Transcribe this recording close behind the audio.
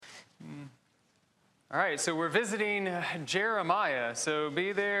All right, so we're visiting Jeremiah, so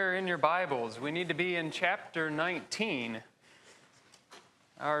be there in your Bibles. We need to be in chapter 19.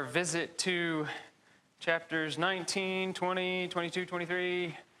 Our visit to chapters 19, 20, 22,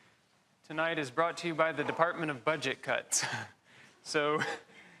 23 tonight is brought to you by the Department of Budget Cuts. So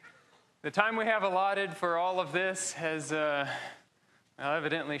the time we have allotted for all of this has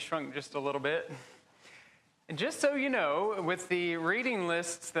evidently shrunk just a little bit. And just so you know, with the reading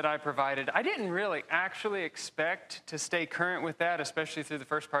lists that I provided, I didn't really actually expect to stay current with that, especially through the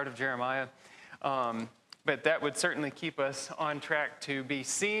first part of Jeremiah. But that would certainly keep us on track to be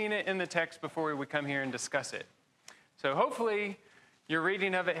seeing it in the text before we come here and discuss it. So hopefully your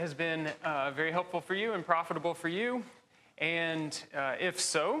reading of it has been very helpful for you and profitable for you. And if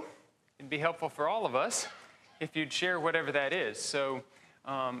so, it'd be helpful for all of us if you'd share whatever that is. So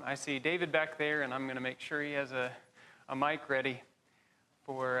I see David back there, and I'm going to make sure he has a mic ready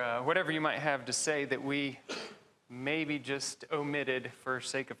for whatever you might have to say that we maybe just omitted for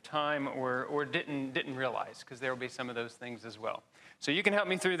sake of time or didn't realize, because there will be some of those things as well. So you can help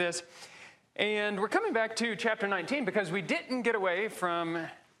me through this. And we're coming back to chapter 19 because we didn't get away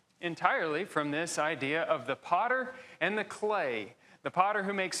entirely from this idea of the potter and the clay, the potter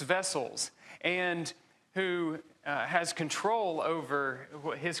who makes vessels and who has control over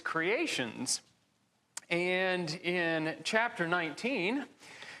his creations. And in chapter 19,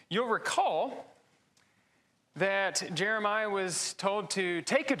 you'll recall that Jeremiah was told to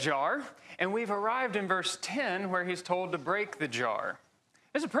take a jar, and we've arrived in verse 10 where he's told to break the jar.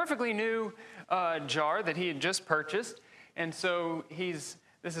 It's a perfectly new jar that he had just purchased, and so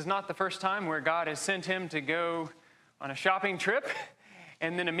this is not the first time where God has sent him to go on a shopping trip,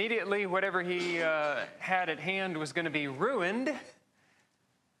 and then immediately whatever he had at hand was going to be ruined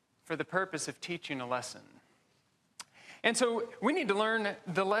for the purpose of teaching a lesson. And so we need to learn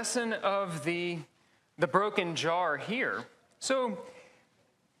the lesson of the broken jar here. So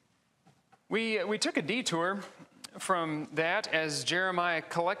we took a detour from that as Jeremiah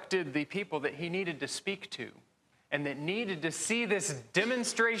collected the people that he needed to speak to and that needed to see this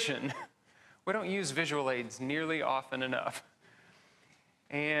demonstration. We don't use visual aids nearly often enough.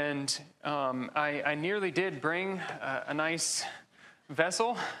 And I nearly did bring a nice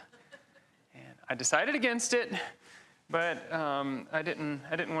vessel, and I decided against it, but I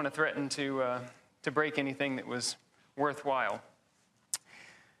didn't want to threaten to break anything that was worthwhile.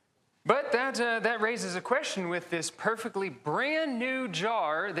 But that raises a question with this perfectly brand new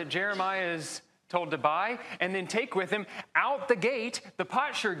jar that Jeremiah is told to buy and then take with him out the gate, the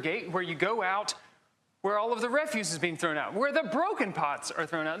potsherd gate, where you go out where all of the refuse is being thrown out, where the broken pots are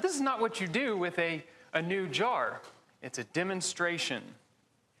thrown out. This is not what you do with a new jar. It's a demonstration.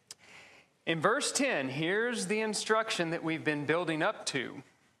 In verse 10, here's the instruction that we've been building up to.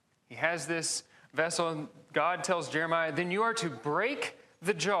 He has this vessel, and God tells Jeremiah, then you are to break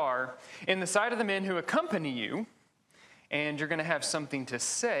the jar in the sight of the men who accompany you, and you're going to have something to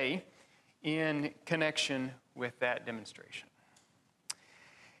say in connection with that demonstration.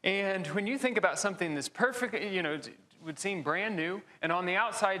 And when you think about something that's perfect, it would seem brand new, and on the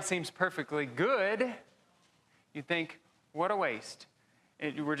outside seems perfectly good, you think, what a waste.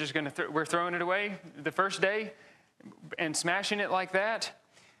 We're throwing it away the first day and smashing it like that.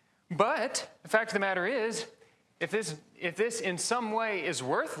 But the fact of the matter is, if this in some way is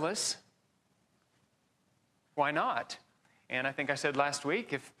worthless, why not? And I think I said last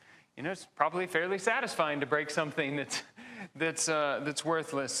week, it's probably fairly satisfying to break something that's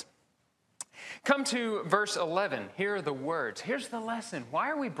worthless. Come to verse 11. Here are the words. Here's the lesson. Why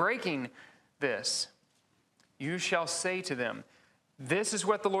are we breaking this? You shall say to them, this is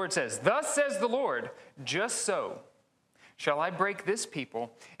what the Lord says. Thus says the Lord, just so shall I break this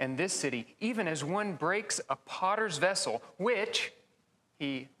people and this city, even as one breaks a potter's vessel, which,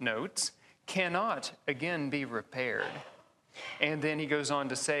 he notes, cannot again be repaired. And then he goes on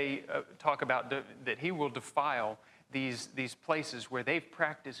to talk about that he will defile these places where they've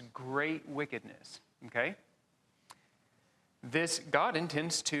practiced great wickedness. Okay? God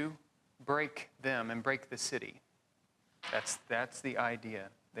intends to break them and break the city. That's the idea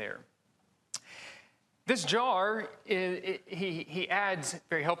there. This jar, he adds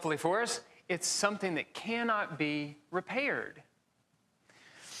very helpfully for us, it's something that cannot be repaired.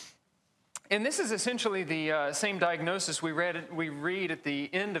 And this is essentially the same diagnosis we read at the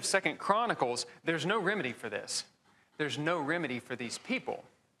end of 2 Chronicles. There's no remedy for this. There's no remedy for these people.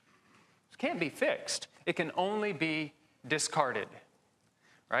 It can't be fixed. It can only be discarded,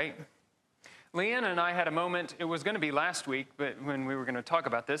 right? Leanne and I had a moment, it was going to be last week, but when we were going to talk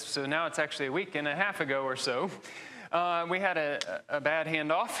about this, so now it's actually a week and a half ago or so. We had a bad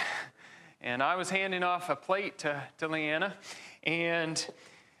handoff, And I was handing off a plate to Leanna, and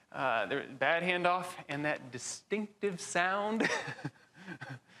there was a bad handoff, and that distinctive sound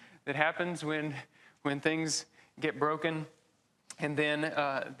that happens when things get broken, and then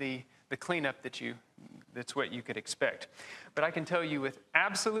the cleanup that's what you could expect. But I can tell you with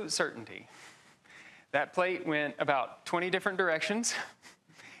absolute certainty, that plate went about 20 different directions,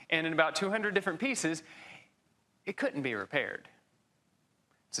 and in about 200 different pieces. It couldn't be repaired.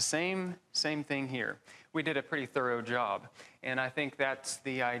 It's the same thing here. We did a pretty thorough job, and I think that's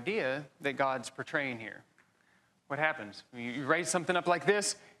the idea that God's portraying here. What happens? You raise something up like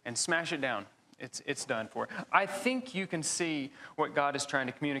this and smash it down. It's done for. I think you can see what God is trying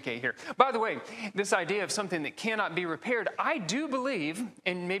to communicate here. By the way, this idea of something that cannot be repaired, I do believe,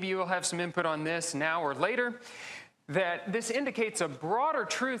 and maybe you will have some input on this now or later, that this indicates a broader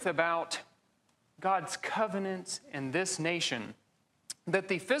truth about God's covenants and this nation, that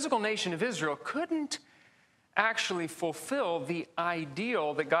the physical nation of Israel couldn't actually fulfill the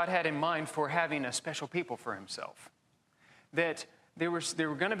ideal that God had in mind for having a special people for himself. That there were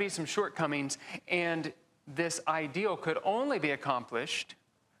going to be some shortcomings, and this ideal could only be accomplished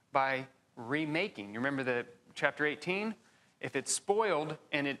by remaking. You remember the chapter 18? If it's spoiled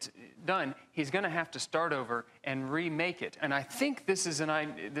and it's done, he's going to have to start over and remake it. And I think this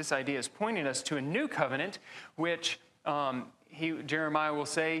idea is pointing us to a new covenant, which Jeremiah will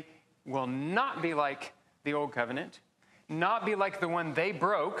say will not be like the old covenant, not be like the one they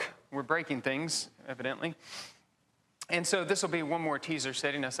broke. We're breaking things, evidently. And so this will be one more teaser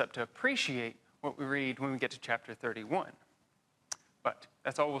setting us up to appreciate what we read when we get to chapter 31. But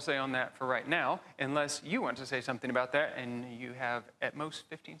that's all we'll say on that for right now, unless you want to say something about that, and you have at most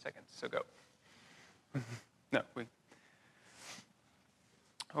 15 seconds, so go.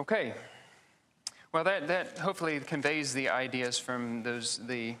 Okay. Well, that hopefully conveys the ideas from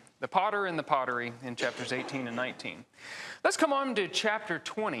the potter and the pottery in chapters 18 and 19. Let's come on to chapter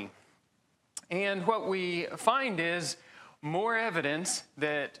 20. And what we find is more evidence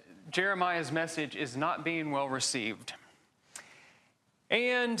that Jeremiah's message is not being well received.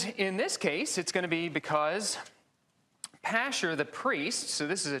 And in this case, it's going to be because Pashur the priest, so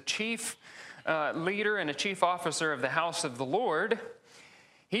this is a chief leader and a chief officer of the house of the Lord,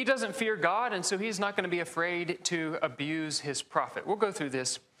 he doesn't fear God, and so he's not going to be afraid to abuse his prophet. We'll go through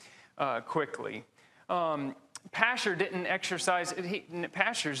this quickly. Pashur didn't exercise,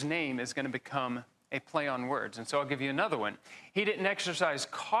 Pashur's name is going to become a play on words, and so I'll give you another one. He didn't exercise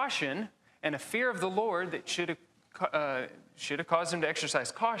caution and a fear of the Lord that should have caused him to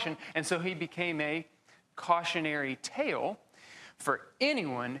exercise caution, and so he became a cautionary tale for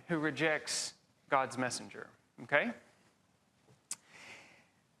anyone who rejects God's messenger, okay?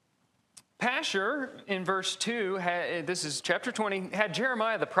 Pashur, in verse 2, this is chapter 20, had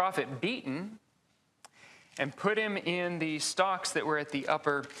Jeremiah the prophet beaten and put him in the stocks that were at the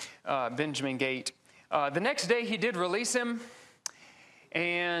upper Benjamin gate. The next day he did release him,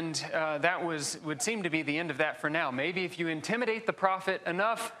 and that would seem to be the end of that for now. Maybe if you intimidate the prophet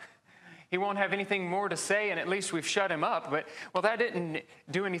enough, he won't have anything more to say, and at least we've shut him up. But, well, that didn't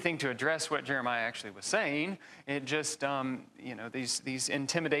do anything to address what Jeremiah actually was saying. It just, these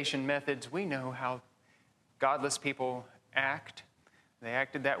intimidation methods, we know how godless people act. They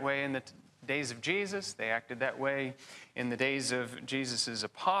acted that way in the days of Jesus. They acted that way in the days of Jesus'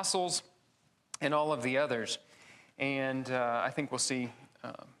 apostles and all of the others. And I think we'll see,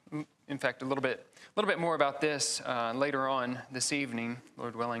 in fact, a little bit more about this later on this evening,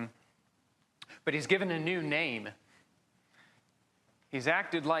 Lord willing. But he's given a new name. He's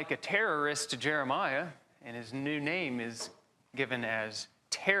acted like a terrorist to Jeremiah, and his new name is given as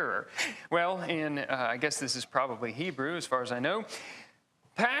terror. Well, I guess this is probably Hebrew as far as I know.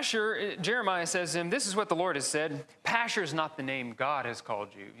 Pashur, Jeremiah says to him, this is what the Lord has said. Pashur is not the name God has called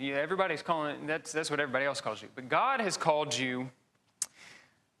you. Everybody's calling it, that's what everybody else calls you. But God has called you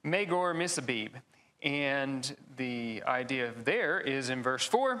Magor Misabib. And the idea there is in verse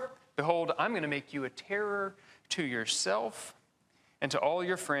 4, behold, I'm going to make you a terror to yourself and to all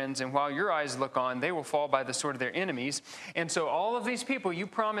your friends, and while your eyes look on, they will fall by the sword of their enemies. And so all of these people you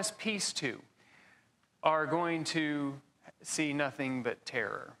promise peace to are going to see nothing but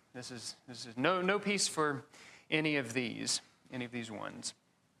terror. This is no peace for any of these ones.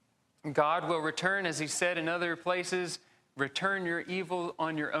 God will return, as he said in other places, return your evil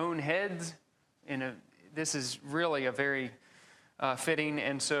on your own heads. This is really a very fitting,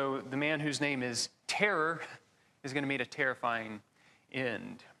 and so the man whose name is Terror is going to meet a terrifying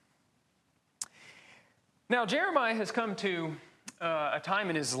end. Now, Jeremiah has come to a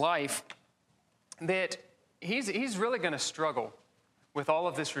time in his life that he's really going to struggle with all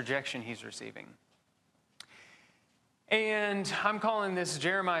of this rejection he's receiving. And I'm calling this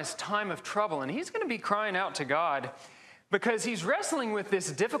Jeremiah's time of trouble. And he's going to be crying out to God because he's wrestling with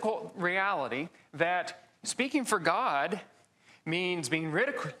this difficult reality that speaking for God means being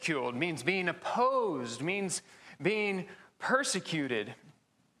ridiculed, means being opposed, means being persecuted.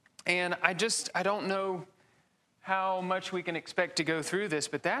 And I don't know how much we can expect to go through this,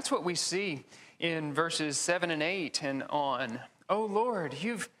 but that's what we see in verses 7 and 8 and on. Oh Lord,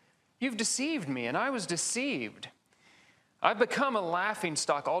 you've deceived me, and I was deceived. I've become a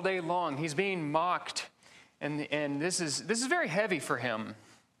laughingstock all day long. He's being mocked, and this is very heavy for him.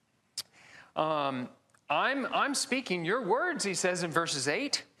 I'm speaking your words, he says in verses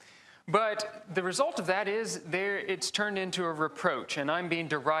 8, but the result of that is it's turned into a reproach, and I'm being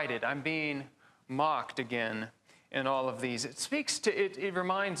derided. I'm being mocked again in all of these. It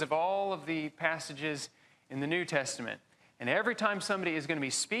reminds of all of the passages in the New Testament. And every time somebody is going to be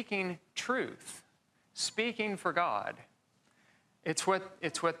speaking truth, speaking for God, it's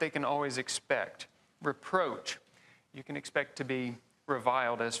what they can always expect. Reproach. You can expect to be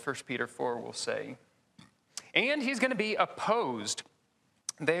reviled, as 1 Peter 4 will say. And he's going to be opposed.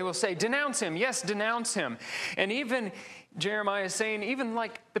 They will say, denounce him. Yes, denounce him. And even Jeremiah is saying, even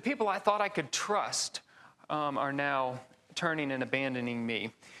like the people I thought I could trust are now turning and abandoning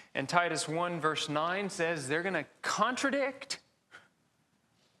me. And Titus 1 verse 9 says they're going to contradict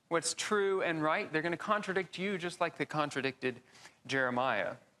what's true and right. They're going to contradict you just like they contradicted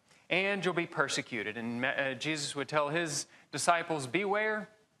Jeremiah. And you'll be persecuted. And Jesus would tell his disciples, beware.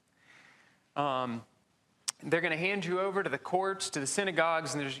 They're going to hand you over to the courts, to the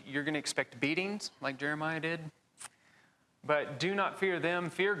synagogues, and you're going to expect beatings like Jeremiah did. But do not fear them.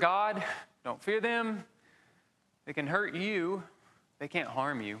 Fear God. Don't fear them. They can hurt you. They can't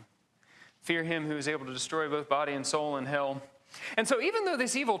harm you. Fear him who is able to destroy both body and soul in hell. And so even though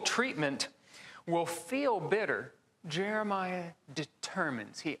this evil treatment will feel bitter, Jeremiah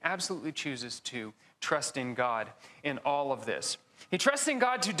determines. He absolutely chooses to trust in God in all of this. He trusts in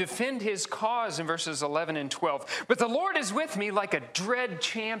God to defend his cause in verses 11 and 12. But the Lord is with me like a dread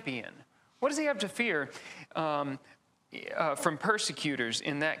champion. What does he have to fear from persecutors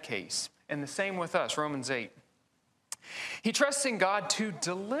in that case? And the same with us, Romans 8. He trusts in God to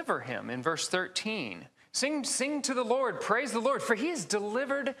deliver him in verse 13. Sing to the Lord, praise the Lord, for he has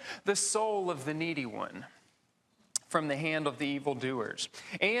delivered the soul of the needy one from the hand of the evildoers.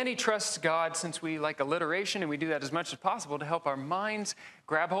 And he trusts God, since we like alliteration, and we do that as much as possible, to help our minds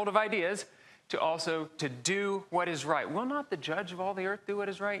grab hold of ideas, to do what is right. Will not the judge of all the earth do what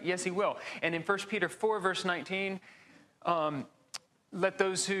is right? Yes, he will. And in 1 Peter 4, verse 19, let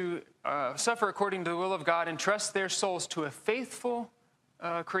those who suffer according to the will of God entrust their souls to a faithful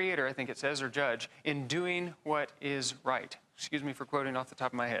creator, I think it says, or judge, in doing what is right. Excuse me for quoting off the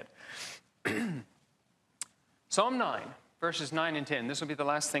top of my head. Psalm 9, verses 9 and 10. This will be the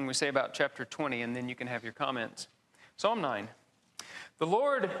last thing we say about chapter 20, and then you can have your comments. Psalm 9. The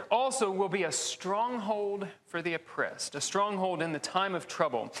Lord also will be a stronghold for the oppressed, a stronghold in the time of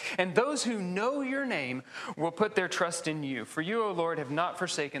trouble. And those who know your name will put their trust in you. For you, O Lord, have not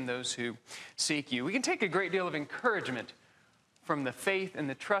forsaken those who seek you. We can take a great deal of encouragement from the faith and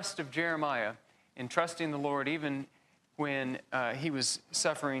the trust of Jeremiah in trusting the Lord even when he was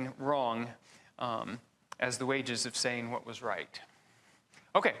suffering wrong as the wages of saying what was right.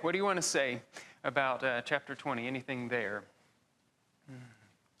 Okay, what do you want to say about chapter 20? Anything there?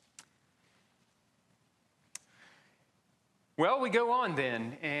 Well, we go on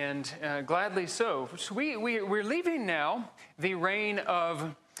then, and gladly so. So we're leaving now the reign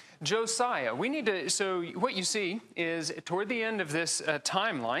of Josiah. So what you see is toward the end of this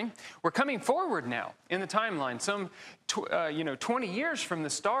timeline, we're coming forward now in the timeline, 20 years from the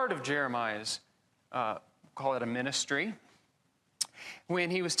start of Jeremiah's, call it a ministry, when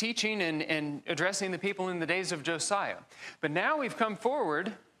he was teaching and addressing the people in the days of Josiah. But now we've come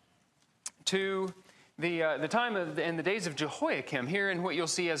forward to the time in the days of Jehoiakim. Here in what you'll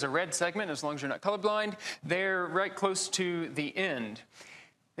see as a red segment, as long as you're not colorblind, they're right close to the end.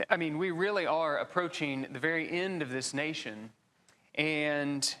 I mean, we really are approaching the very end of this nation.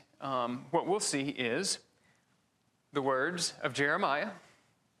 And what we'll see is the words of Jeremiah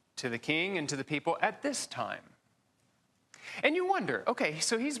to the king and to the people at this time. And you wonder, okay,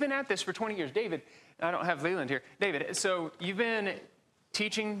 so he's been at this for 20 years. David, I don't have Leland here. David, so you've been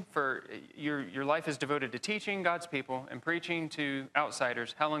teaching for, your life is devoted to teaching God's people and preaching to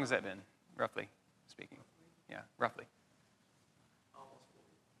outsiders. How long has that been, roughly speaking? Yeah, roughly. Almost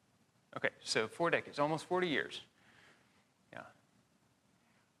 40. Okay, so 4 decades, almost 40 years. Yeah.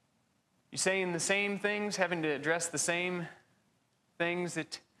 You saying the same things, having to address the same things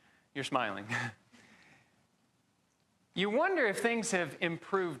that you're smiling. You wonder if things have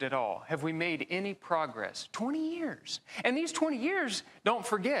improved at all. Have we made any progress? 20 years. And these 20 years, don't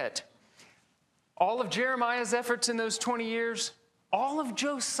forget, all of Jeremiah's efforts in those 20 years, all of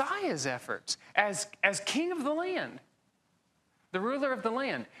Josiah's efforts as king of the land, the ruler of the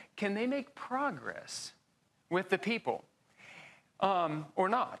land. Can they make progress with the people or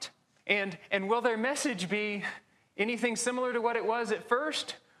not? And will their message be anything similar to what it was at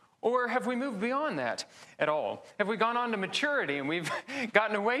first? Or have we moved beyond that at all? Have we gone on to maturity and we've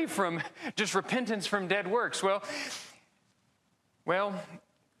gotten away from just repentance from dead works? Well,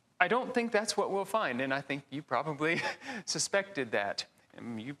 I don't think that's what we'll find. And I think you probably suspected that.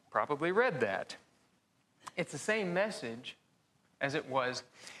 And you probably read that. It's the same message as it was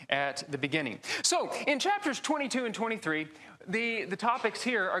at the beginning. So in chapters 22 and 23, the topics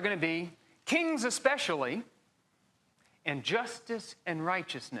here are going to be kings especially, and justice and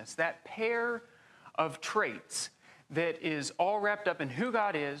righteousness, that pair of traits that is all wrapped up in who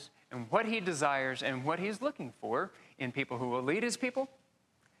God is and what he desires and what he's looking for in people who will lead his people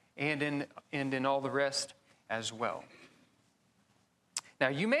and in all the rest as well. Now,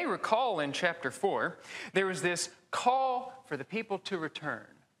 you may recall in chapter 4, there was this call for the people to return.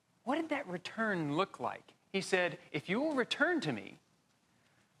 What did that return look like? He said, if you will return to me,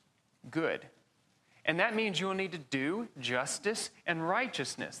 good. And that means you will need to do justice and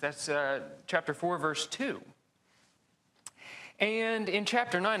righteousness. That's chapter 4, verse 2. And in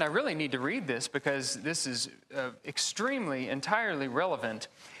chapter 9, I really need to read this because this is entirely relevant.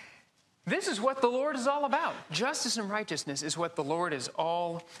 This is what the Lord is all about. Justice and righteousness is what the Lord is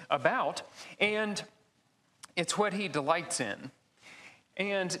all about. And it's what he delights in.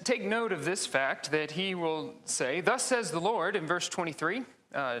 And take note of this fact that he will say, thus says the Lord in verse 23,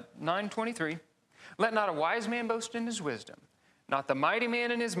 9:23. Let not a wise man boast in his wisdom, not the mighty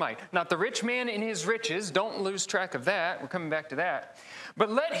man in his might, not the rich man in his riches. Don't lose track of that. We're coming back to that. But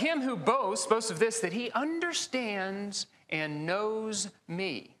let him who boast of this, that he understands and knows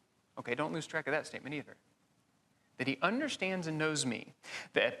me. Okay, don't lose track of that statement either. That he understands and knows me,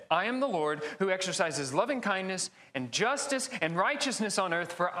 that I am the Lord who exercises loving kindness and justice and righteousness on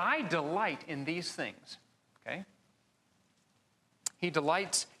earth, for I delight in these things. Okay? He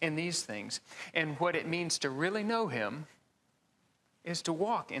delights in these things. And what it means to really know him is to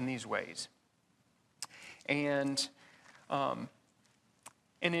walk in these ways. And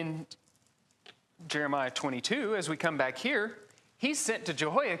in Jeremiah 22, as we come back here, he's sent to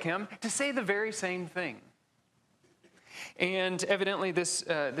Jehoiakim to say the very same thing. And evidently this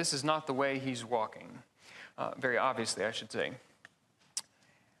is not the way he's walking. Very obviously, I should say.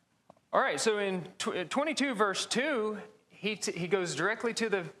 All right, so in 22 verse 2, he goes directly to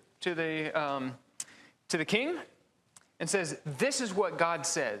the king and says, this is what God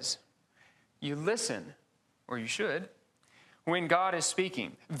says. You listen, or you should, when God is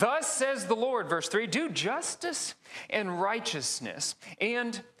speaking. Thus says the Lord, verse 3, do justice and righteousness,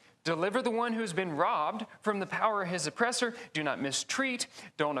 and deliver the one who's been robbed from the power of his oppressor. Do not mistreat,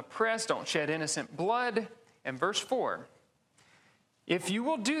 don't oppress, don't shed innocent blood. And verse 4, if you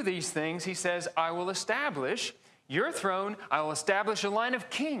will do these things, he says, I will establish your throne, I will establish a line of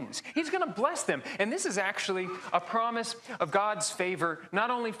kings. He's going to bless them. And this is actually a promise of God's favor, not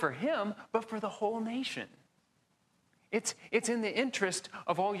only for him, but for the whole nation. It's in the interest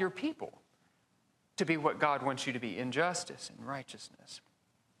of all your people to be what God wants you to be, in justice and righteousness.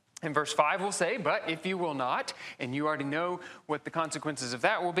 And verse 5 will say, but if you will not, and you already know what the consequences of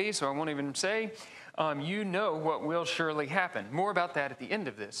that will be, so I won't even say, you know what will surely happen. More about that at the end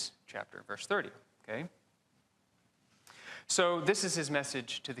of this chapter, verse 30, okay? So this is his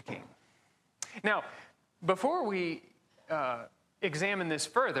message to the king. Now, before we examine this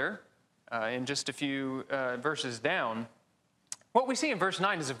further, in just a few verses down, what we see in verse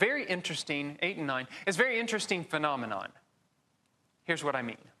 9 is a very interesting, 8 and 9, is a very interesting phenomenon. Here's what I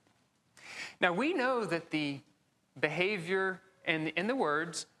mean. Now, we know that the behavior and the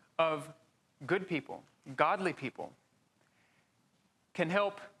words of good people, godly people, can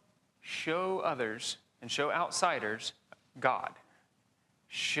help show others and show outsiders God.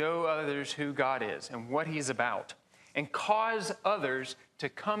 Show others who God is and what he's about, and cause others to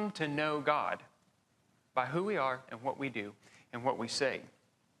come to know God by who we are and what we do and what we say.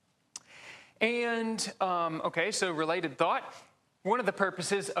 And, so related thought, one of the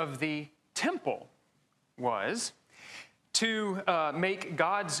purposes of the temple was to make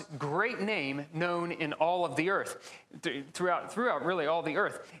God's great name known in all of the earth, throughout really all the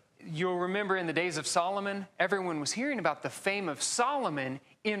earth. You'll remember in the days of Solomon, everyone was hearing about the fame of Solomon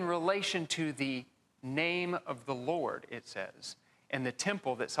in relation to the name of the Lord, it says. and the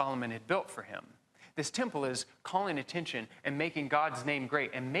temple that Solomon had built for him. This temple is calling attention and making God's name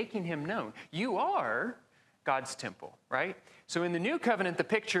great and making him known. You are God's temple, right? So in the new covenant, the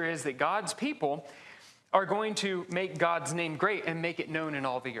picture is that God's people are going to make God's name great and make it known in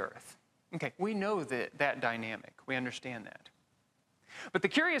all the earth. Okay, we know that dynamic. We understand that. But the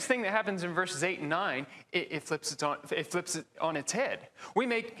curious thing that happens in verses 8 and 9, it flips it on its head. We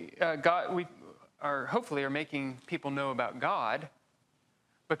make hopefully are making people know about God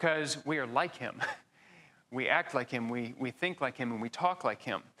because we are like him. We act like him, we think like him, and we talk like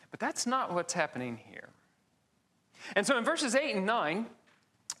him. But that's not what's happening here. And so in verses 8 and 9,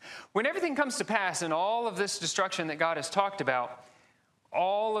 when everything comes to pass and all of this destruction that God has talked about,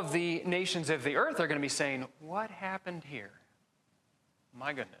 all of the nations of the earth are going to be saying, what happened here?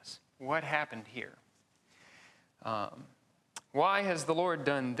 My goodness, what happened here? Why has the Lord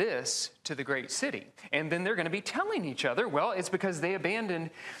done this to the great city? And then they're going to be telling each other, well, it's because they abandoned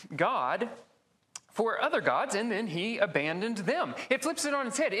God for other gods, and then he abandoned them. It flips it on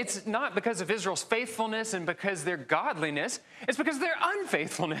its head. It's not because of Israel's faithfulness and because their godliness. It's because of their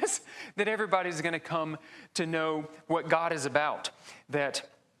unfaithfulness that everybody's going to come to know what God is about, that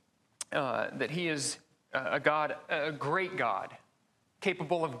he is a God, a great God,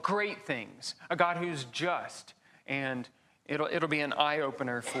 capable of great things, a God who's just, and it'll be an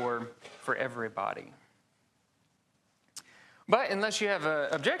eye-opener for everybody. But unless you have an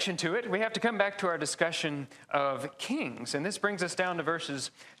objection to it, we have to come back to our discussion of kings. And this brings us down to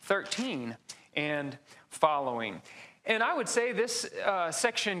verses 13 and following. And I would say this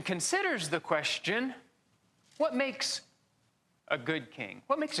section considers the question, what makes a good king?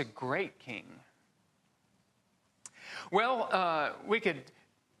 What makes a great king? Well, we could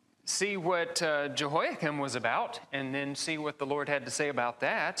see what Jehoiakim was about and then see what the Lord had to say about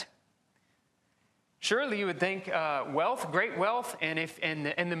that. Surely you would think wealth, great wealth, and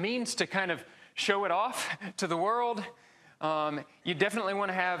the means to kind of show it off to the world. You definitely want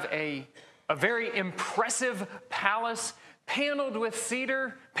to have a very impressive palace paneled with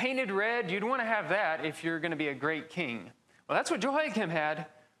cedar, painted red. You'd want to have that if you're going to be a great king. Well, that's what Jehoiakim had.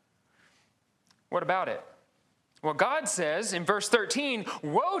 What about it? Well, God says in verse 13,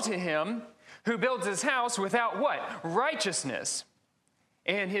 woe to him who builds his house without what? Righteousness.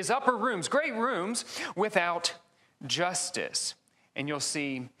 And his upper rooms, great rooms, without justice. And you'll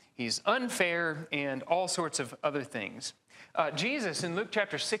see he's unfair and all sorts of other things. Jesus in Luke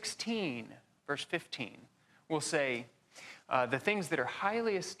chapter 16, verse 15, will say, the things that are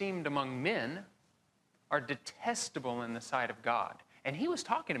highly esteemed among men are detestable in the sight of God. And he was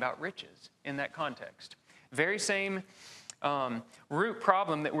talking about riches in that context. Very same root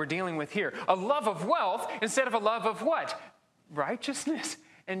problem that we're dealing with here. A love of wealth instead of a love of what? Righteousness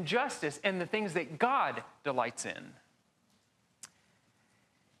and justice and the things that God delights in.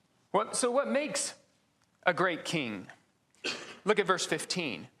 So what makes a great king? Look at verse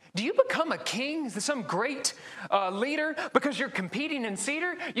 15. Do you become a king? Is there some great leader because you're competing in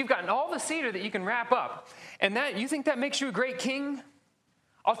cedar? You've gotten all the cedar that you can wrap up. And that you think that makes you a great king?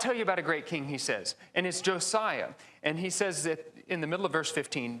 I'll tell you about a great king, he says. And it's Josiah. And he says that in the middle of verse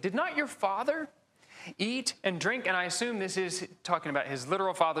 15, did not your father eat and drink? And I assume this is talking about his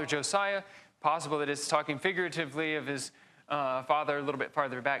literal father, Josiah. Possible that it's talking figuratively of his father a little bit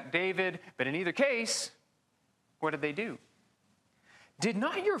farther back, David. But in either case, what did they do? Did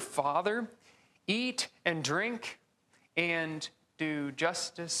not your father eat and drink and do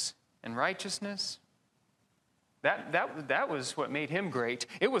justice and righteousness? That was what made him great.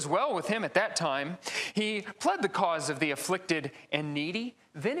 It was well with him at that time. He pled the cause of the afflicted and needy.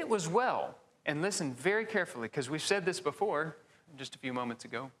 Then it was well. And listen very carefully, because we've said this before, just a few moments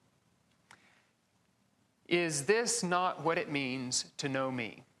ago. Is this not what it means to know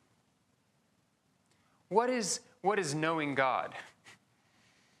me? What is knowing God?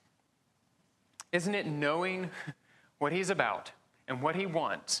 Isn't it knowing what he's about and what he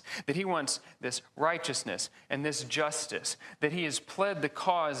wants? That he wants this righteousness and this justice. That he has pled the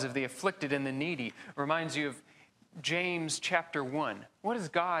cause of the afflicted and the needy. Reminds you of James chapter 1. What does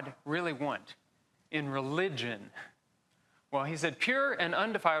God really want in religion? Well, he said pure and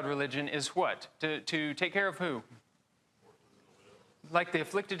undefiled religion is what? To take care of who? Like the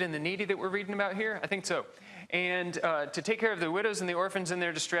afflicted and the needy that we're reading about here? I think so. And to take care of the widows and the orphans in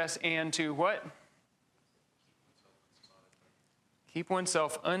their distress, and to what? Keep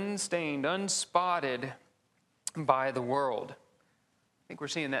oneself unstained, unspotted by the world. I think we're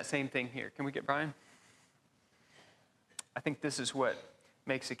seeing that same thing here. Can we get Brian? I think this is what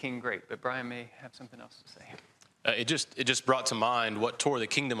makes a king great, but Brian may have something else to say. It just brought to mind what tore the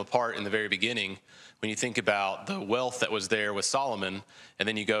kingdom apart in the very beginning. When you think about the wealth that was there with Solomon, and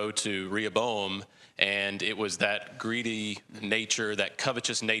then you go to Rehoboam, and it was that greedy nature, that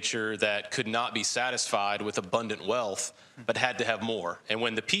covetous nature that could not be satisfied with abundant wealth, but had to have more. And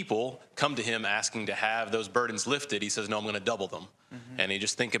when the people come to him asking to have those burdens lifted, he says, no, I'm going to double them. And you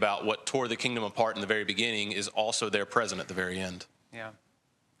just think about what tore the kingdom apart in the very beginning is also there present at the very end. Yeah.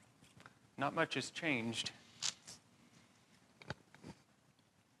 Not much has changed.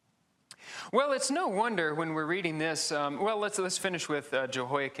 Well, it's no wonder when we're reading this. Let's finish with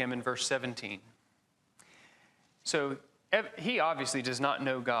Jehoiakim in verse 17. So he obviously does not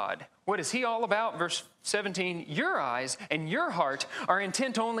know God. What is he all about? Verse 17, your eyes and your heart are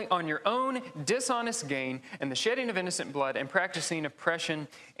intent only on your own dishonest gain and the shedding of innocent blood and practicing oppression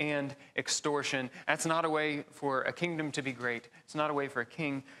and extortion. That's not a way for a kingdom to be great. It's not a way for a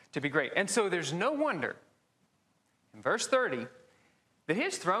king to be great. And so there's no wonder in verse 30 that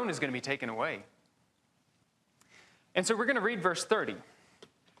his throne is going to be taken away. And so we're going to read verse 30.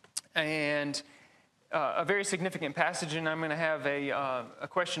 And a very significant passage, and I'm going to have a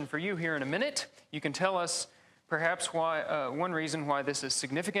question for you here in a minute. You can tell us perhaps why one reason why this is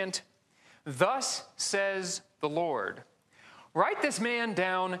significant. Thus says the Lord, write this man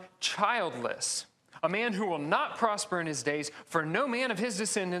down childless, a man who will not prosper in his days, for no man of his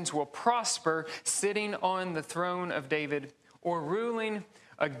descendants will prosper sitting on the throne of David or ruling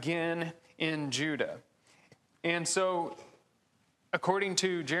again in Judah. And so, according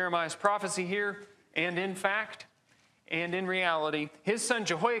to Jeremiah's prophecy here, and in fact, and in reality, his son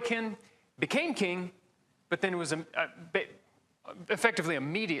Jehoiakim became king, but then was effectively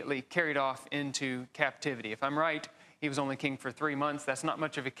immediately carried off into captivity. If I'm right, he was only king for 3 months. That's not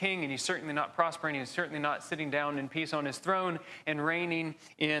much of a king, and he's certainly not prospering. He's certainly not sitting down in peace on his throne and reigning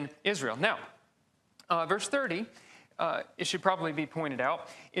in Israel. Now, verse 30, it should probably be pointed out,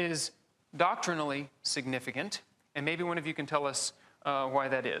 is doctrinally significant, and maybe one of you can tell us why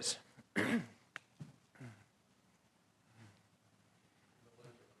that is.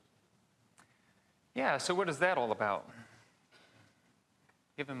 Yeah, so what is that all about?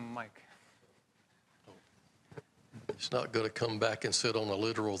 Give him a mic. It's not going to come back and sit on a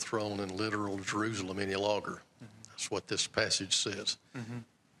literal throne in literal Jerusalem any longer. Mm-hmm. That's what this passage says. Mm-hmm.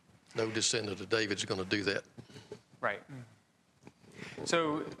 No descendant of David's going to do that. Right.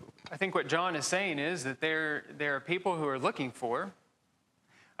 So I think what John is saying is that there are people who are looking for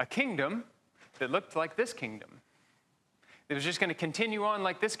a kingdom that looked like this kingdom. It was just going to continue on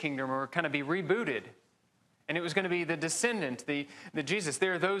like this kingdom or kind of be rebooted. And it was going to be the descendant, the Jesus.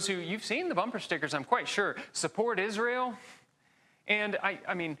 There are those who, you've seen the bumper stickers, I'm quite sure, support Israel. And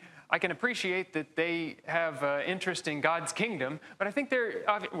I mean, I can appreciate that they have interest in God's kingdom, but I think they're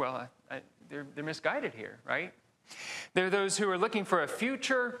misguided here, right? There are those who are looking for a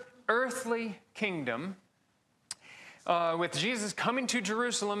future earthly kingdom with Jesus coming to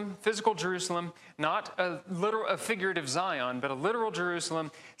Jerusalem, physical Jerusalem, not a figurative Zion, but a literal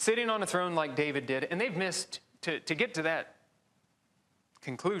Jerusalem, sitting on a throne like David did. And they've missed, to get to that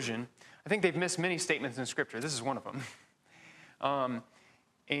conclusion, I think they've missed many statements in Scripture. This is one of them.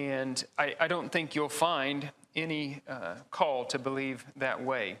 And I don't think you'll find any call to believe that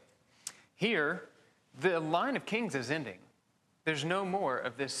way. Here, the line of kings is ending. There's no more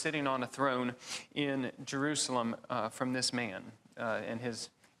of this sitting on a throne in Jerusalem from this man and his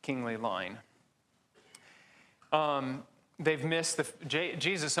kingly line. They've missed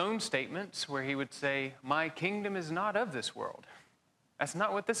Jesus' own statements where he would say, my kingdom is not of this world. That's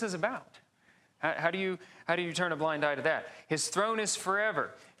not what this is about. How do you turn a blind eye to that? His throne is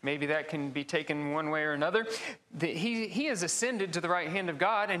forever. Maybe that can be taken one way or another. He has ascended to the right hand of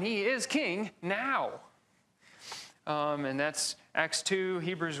God, and he is king now. And that's Acts 2,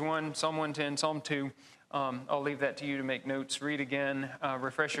 Hebrews 1, Psalm 110, Psalm 2. I'll leave that to you to make notes, read again,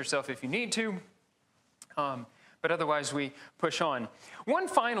 refresh yourself if you need to. But otherwise, we push on. One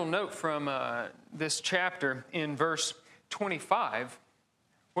final note from this chapter in verse 25,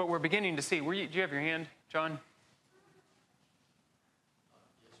 what we're beginning to see. Do you have your hand, John?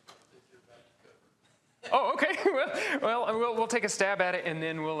 Oh, okay. Well, we'll take a stab at it, and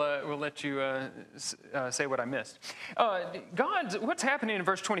then we'll let you say what I missed. What's happening in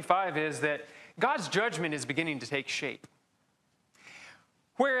verse 25 is that God's judgment is beginning to take shape.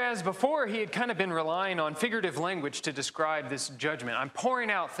 Whereas before he had kind of been relying on figurative language to describe this judgment. I'm pouring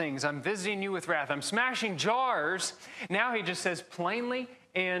out things. I'm visiting you with wrath. I'm smashing jars. Now he just says plainly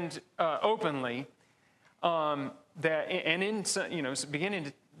and beginning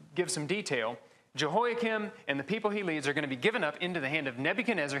to give some detail. Jehoiakim and the people he leads are going to be given up into the hand of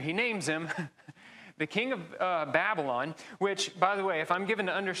Nebuchadnezzar. He names him. the king of Babylon, which, by the way, if I'm given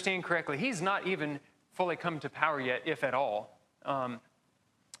to understand correctly, he's not even fully come to power yet, if at all.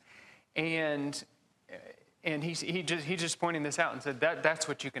 And he's just pointing this out and said that's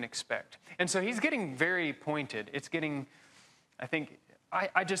what you can expect. And so he's getting very pointed. It's getting,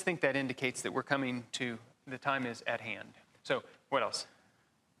 I just think that indicates that we're coming to, the time is at hand. So what else?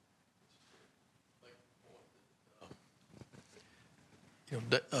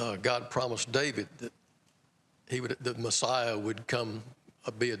 God promised David that the Messiah would come,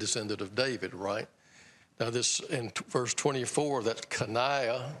 be a descendant of David, right? Now this, in verse 24, that's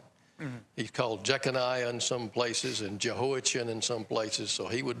Coniah. Mm-hmm. He's called Jeconiah in some places and Jehoiachin in some places. So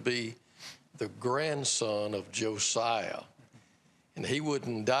he would be the grandson of Josiah. And he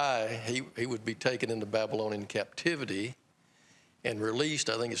wouldn't die. He would be taken into Babylonian captivity and released,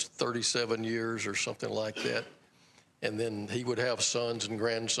 I think it's 37 years or something like that. And then he would have sons and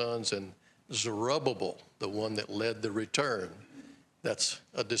grandsons, and Zerubbabel, the one that led the return, that's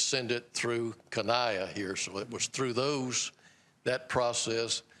a descendant through Coniah here. So it was through that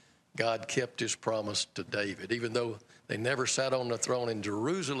process, God kept his promise to David, even though they never sat on the throne in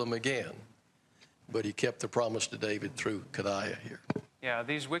Jerusalem again. But he kept the promise to David through Coniah here. Yeah,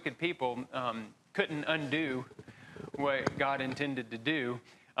 these wicked people couldn't undo what God intended to do,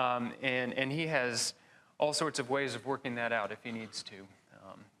 and he has all sorts of ways of working that out if he needs to,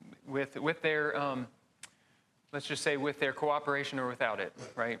 with their, let's just say, with their cooperation or without it,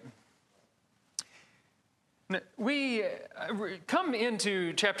 right? We come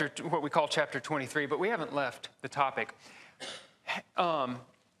into what we call chapter 23, but we haven't left the topic.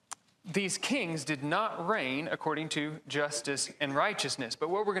 These kings did not reign according to justice and righteousness.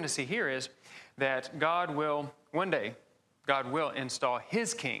 But what we're going to see here is that one day, God will install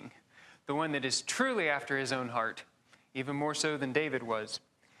his king, the one that is truly after his own heart, even more so than David was.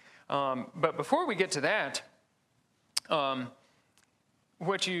 But before we get to that,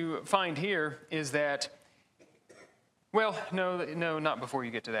 what you find here is that, well, no, not before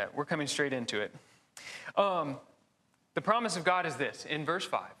you get to that. We're coming straight into it. The promise of God is this, in verse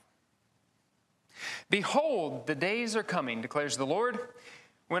 5. Behold, the days are coming, declares the Lord,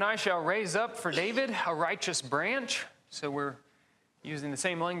 when I shall raise up for David a righteous branch. So we're using the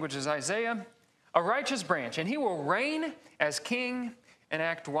same language as Isaiah. A righteous branch, and he will reign as king and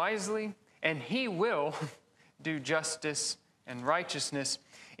act wisely, and he will do justice and righteousness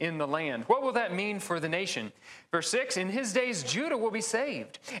in the land. What will that mean for the nation? Verse 6, in his days Judah will be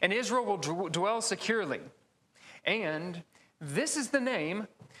saved, and Israel will dwell securely. And this is the name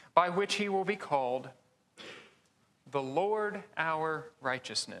by which he will be called, the Lord our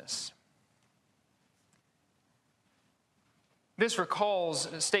righteousness. This recalls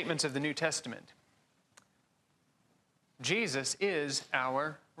statements of the New Testament. Jesus is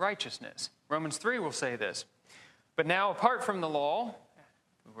our righteousness. Romans 3 will say this. But now, apart from the law,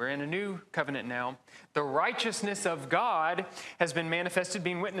 we're in a new covenant now, the righteousness of God has been manifested,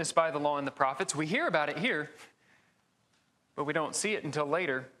 being witnessed by the law and the prophets. We hear about it here, but we don't see it until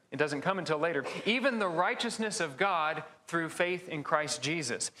later. It doesn't come until later. Even the righteousness of God through faith in Christ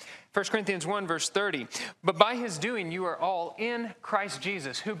Jesus. 1 Corinthians 1, verse 30. But by his doing, you are all in Christ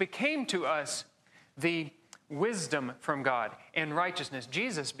Jesus, who became to us the wisdom from God and righteousness.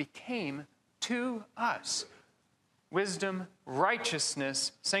 Jesus became to us wisdom,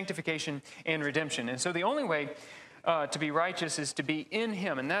 righteousness, sanctification, and redemption. And so the only way to be righteous is to be in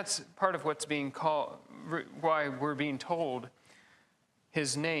him. And that's part of what's being called, why we're being told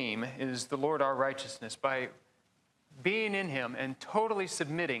his name is the Lord our righteousness, by being in him and totally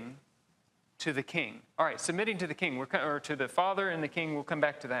submitting to the king. All right, submitting to the king, or to the Father and the king, we'll come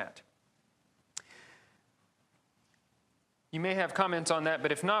back to that. You may have comments on that,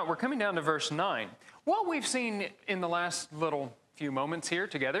 but if not, we're coming down to verse 9. What we've seen in the last little few moments here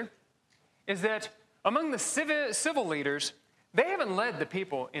together is that among the civil leaders, they haven't led the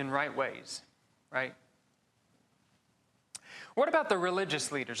people in right ways, right? What about the religious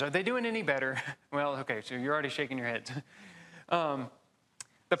leaders? Are they doing any better? Well, okay, so you're already shaking your heads.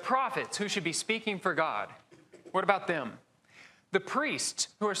 The prophets who should be speaking for God, what about them? The priests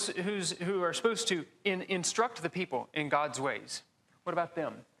who are supposed to instruct the people in God's ways, what about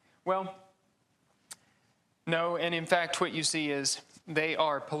them? Well, no, and in fact what you see is they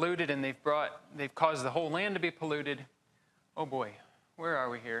are polluted, and they've caused the whole land to be polluted. Oh boy, where are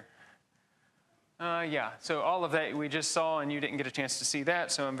we here? So all of that we just saw, and you didn't get a chance to see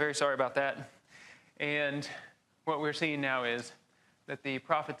that, so I'm very sorry about that. And what we're seeing now is that the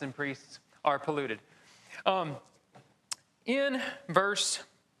prophets and priests are polluted. In verse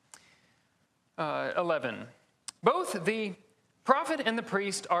 11, both the prophet and the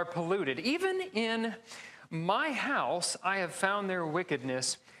priest are polluted. Even in my house I have found their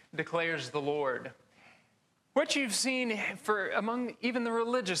wickedness, declares the Lord. What you've seen among even the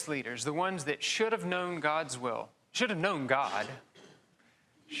religious leaders, the ones that should have known God's will, should have known God,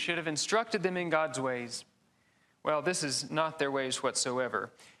 should have instructed them in God's ways, well, this is not their ways whatsoever.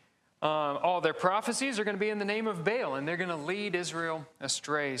 All their prophecies are going to be in the name of Baal, and they're going to lead Israel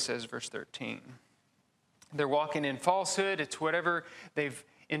astray, says verse 13. They're walking in falsehood. It's whatever they've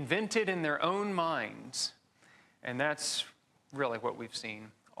invented in their own minds. And that's really what we've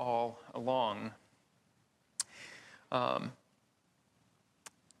seen all along.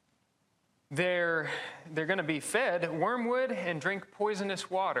 They're going to be fed wormwood and drink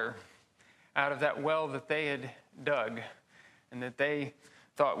poisonous water out of that well that they had dug and that they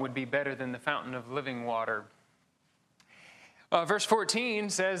thought would be better than the fountain of living water. Verse 14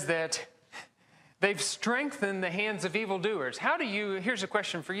 says that they've strengthened the hands of evildoers. Here's a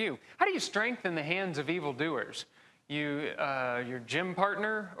question for you. How do you strengthen the hands of evildoers? Your gym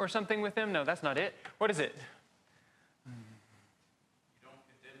partner or something with them? No, that's not it. What is it? You don't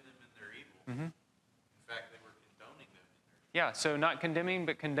condemn them in their evil. Mm-hmm. In fact, they were condoning them in their evil. Yeah, so not condemning,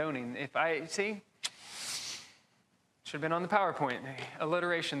 but condoning. Should have been on the PowerPoint.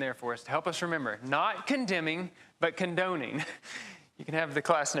 Alliteration there for us to help us remember. Not condemning, but condoning. You can have the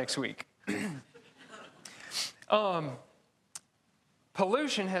class next week.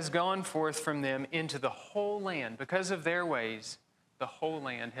 Pollution has gone forth from them into the whole land. Because of their ways, the whole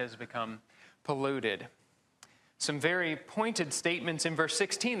land has become polluted. Some very pointed statements in verse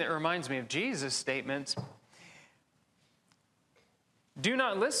 16 that reminds me of Jesus' statements. Do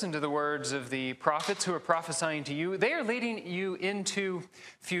not listen to the words of the prophets who are prophesying to you. They are leading you into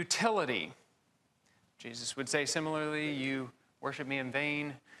futility. Jesus would say similarly, you worship me in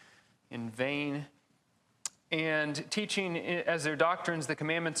vain. And teaching as their doctrines the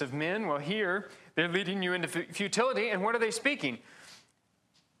commandments of men. Well, here, they're leading you into futility. And what are they speaking?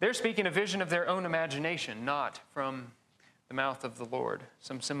 They're speaking a vision of their own imagination, not from the mouth of the Lord.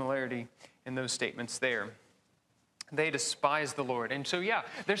 Some similarity in those statements there. They despise the Lord. And so,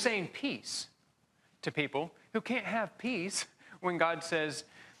 they're saying peace to people who can't have peace when God says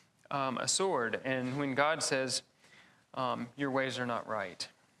a sword and when God says your ways are not right.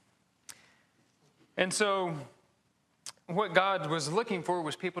 And so what God was looking for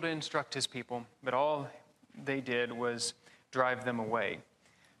was people to instruct his people, but all they did was drive them away.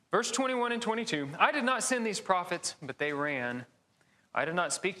 Verse 21 and 22, I did not send these prophets, but they ran. I did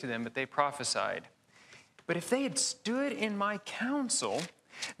not speak to them, but they prophesied. But if they had stood in my counsel,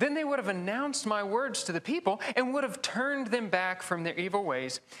 then they would have announced my words to the people and would have turned them back from their evil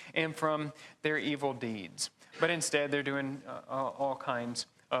ways and from their evil deeds. But instead, they're doing all kinds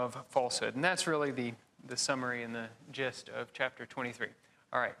of falsehood. And that's really the summary and the gist of chapter 23.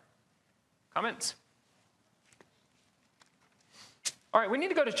 All right. Comments? All right, we need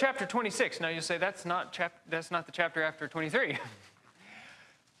to go to chapter 26. Now you'll say, that's not the chapter after 23.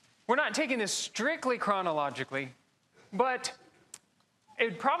 We're not taking this strictly chronologically, but it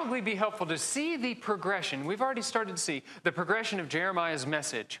would probably be helpful to see the progression. We've already started to see the progression of Jeremiah's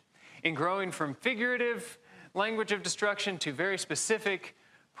message in growing from figurative language of destruction to very specific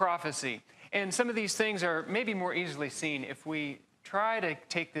prophecy. And some of these things are maybe more easily seen if we try to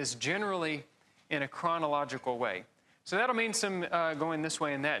take this generally in a chronological way. So that'll mean some going this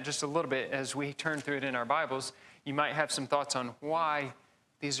way and that just a little bit as we turn through it in our Bibles. You might have some thoughts on why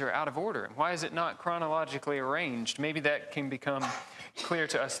these are out of order. Why is it not chronologically arranged? Maybe that can become clear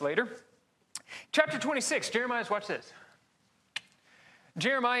to us later. Chapter 26, Jeremiah, watch this.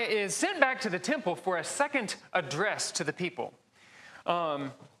 Jeremiah is sent back to the temple for a second address to the people.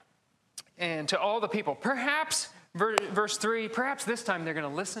 And to all the people. Perhaps, verse 3, perhaps this time they're going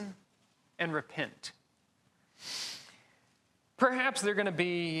to listen and repent. Perhaps they're going to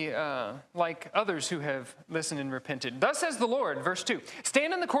be like others who have listened and repented. Thus says the Lord, verse 2,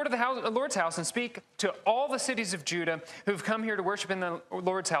 stand in the court of the Lord's house and speak to all the cities of Judah who've come here to worship in the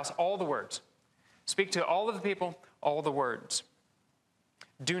Lord's house, all the words. Speak to all of the people, all the words.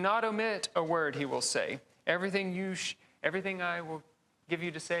 Do not omit a word, he will say. Everything I will give you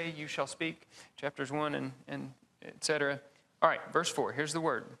to say, you shall speak. Chapters 1 and etc. All right, verse 4, here's the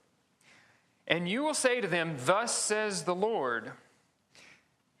word. And you will say to them, thus says the Lord,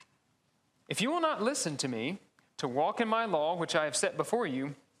 if you will not listen to me, to walk in my law, which I have set before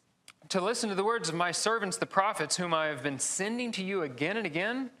you, to listen to the words of my servants, the prophets, whom I have been sending to you again and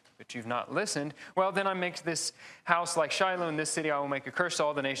again, but you've not listened, well, then I make this house like Shiloh, and this city I will make a curse to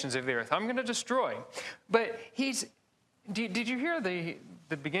all the nations of the earth. I'm going to destroy. But did you hear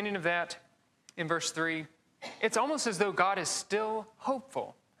the beginning of that in verse 3? It's almost as though God is still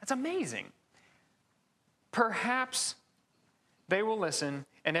hopeful. That's amazing. Perhaps they will listen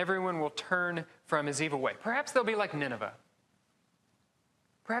and everyone will turn from his evil way. Perhaps they'll be like Nineveh.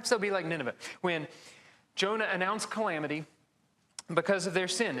 Perhaps they'll be like Nineveh. When Jonah announced calamity because of their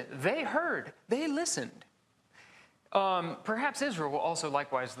sin, they heard, they listened. Perhaps Israel will also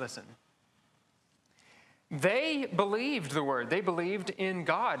likewise listen. They believed the word. They believed in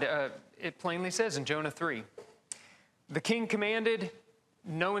God. It plainly says in Jonah 3. The king commanded,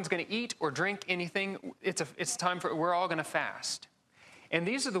 no one's going to eat or drink anything. It's time for, we're all going to fast. And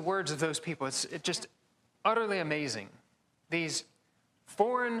these are the words of those people. It's just utterly amazing. These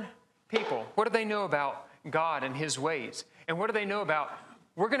foreign people, what do they know about God and his ways? And what do they know about,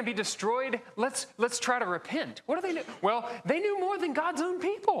 we're going to be destroyed? Let's try to repent. What do they know? Well, they knew more than God's own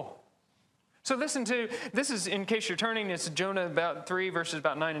people. So listen to, this is, in case you're turning, it's Jonah about 3, verses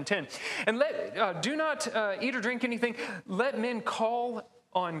about 9 and 10. And do not eat or drink anything. Let men call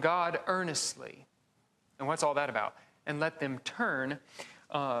on God earnestly. And what's all that about? And let them turn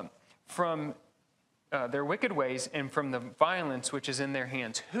from their wicked ways and from the violence which is in their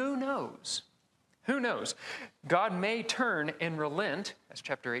hands. Who knows? Who knows? God may turn and relent. That's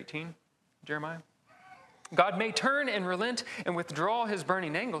chapter 18, Jeremiah. God may turn and relent and withdraw his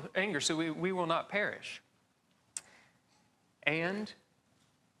burning anger so we will not perish. And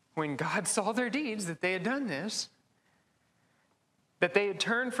when God saw their deeds, that they had done this, that they had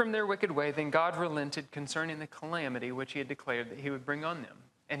turned from their wicked way, then God relented concerning the calamity which he had declared that he would bring on them.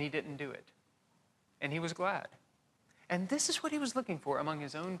 And he didn't do it. And he was glad. And this is what he was looking for among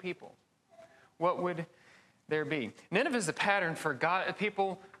his own people. What would there be? Nineveh is the pattern for God,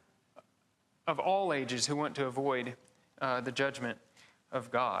 people of all ages who want to avoid the judgment of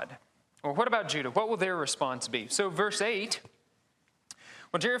God. Well, what about Judah? What will their response be? So verse 8,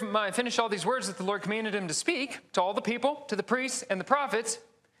 well, Jeremiah finished all these words that the Lord commanded him to speak to all the people, to the priests and the prophets,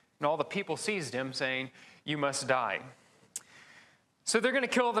 and all the people seized him, saying, you must die. So they're going to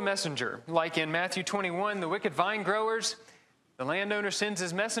kill the messenger. Like in Matthew 21, the wicked vine growers, the landowner sends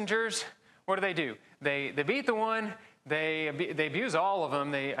his messengers. What do? They beat the one. They abuse all of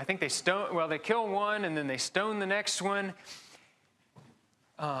them. They kill one and then they stone the next one.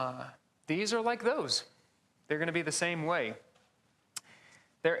 These are like those. They're going to be the same way.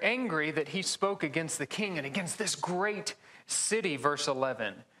 They're angry that he spoke against the king and against this great city, verse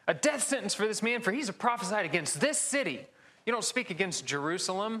 11. A death sentence for this man, for he's prophesied against this city. You don't speak against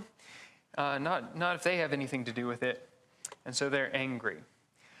Jerusalem, not if they have anything to do with it. And so they're angry.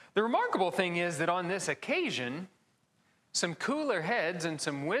 The remarkable thing is that on this occasion, some cooler heads and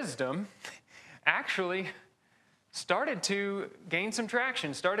some wisdom actually started to gain some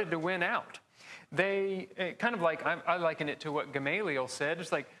traction, started to win out. They kind of like, I liken it to what Gamaliel said.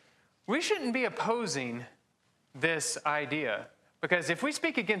 It's like, we shouldn't be opposing this idea because if we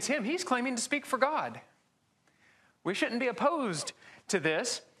speak against him, he's claiming to speak for God. We shouldn't be opposed to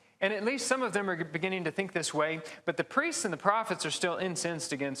this. And at least some of them are beginning to think this way. But the priests and the prophets are still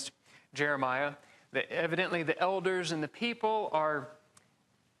incensed against Jeremiah. Evidently, the elders and the people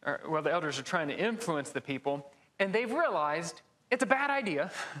the elders are trying to influence the people. And they've realized it's a bad idea,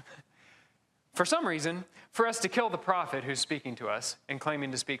 for some reason, for us to kill the prophet who's speaking to us and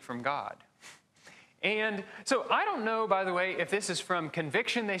claiming to speak from God. And so I don't know, by the way, if this is from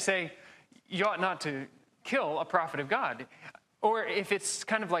conviction. They say, you ought not to kill a prophet of God. Or if it's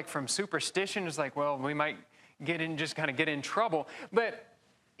kind of like from superstition, it's like, well, we might get in trouble. But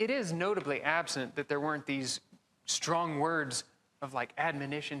it is notably absent that there weren't these strong words of like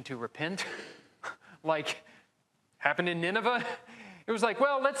admonition to repent, like happened in Nineveh. It was like,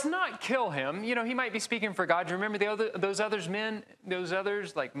 well, let's not kill him. You know, he might be speaking for God. Do you remember those others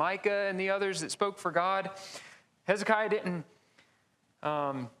like Micah and the others that spoke for God? Hezekiah didn't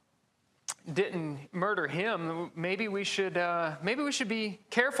murder him. Maybe we should be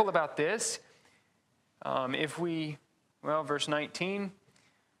careful about this. Verse 19,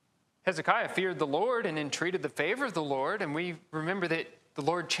 Hezekiah feared the Lord and entreated the favor of the Lord, and we remember that the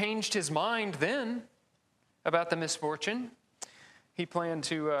Lord changed his mind then about the misfortune he planned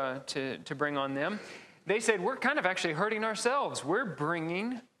to bring on them. They said, we're kind of actually hurting ourselves. We're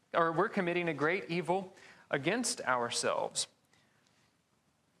committing a great evil against ourselves.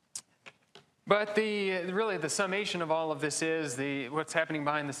 But the summation of all of this is what's happening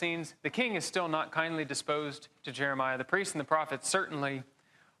behind the scenes. The king is still not kindly disposed to Jeremiah. The priests and the prophets certainly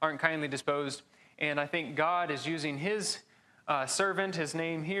aren't kindly disposed. And I think God is using his servant, his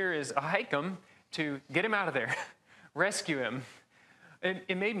name here is Ahikam, to get him out of there, rescue him.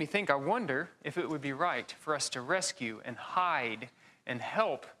 It made me think, I wonder if it would be right for us to rescue and hide and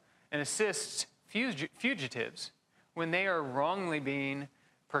help and assist fugitives when they are wrongly being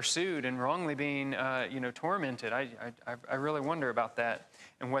pursued and wrongly being, tormented. I really wonder about that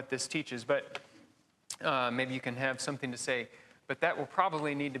and what this teaches. But maybe you can have something to say. But that will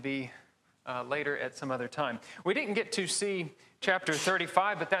probably need to be later at some other time. We didn't get to see chapter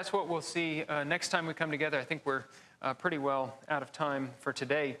 35, but that's what we'll see next time we come together. I think we're pretty well out of time for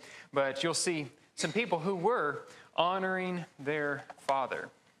today. But you'll see some people who were honoring their father.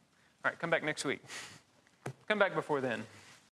 All right, come back next week. Come back before then.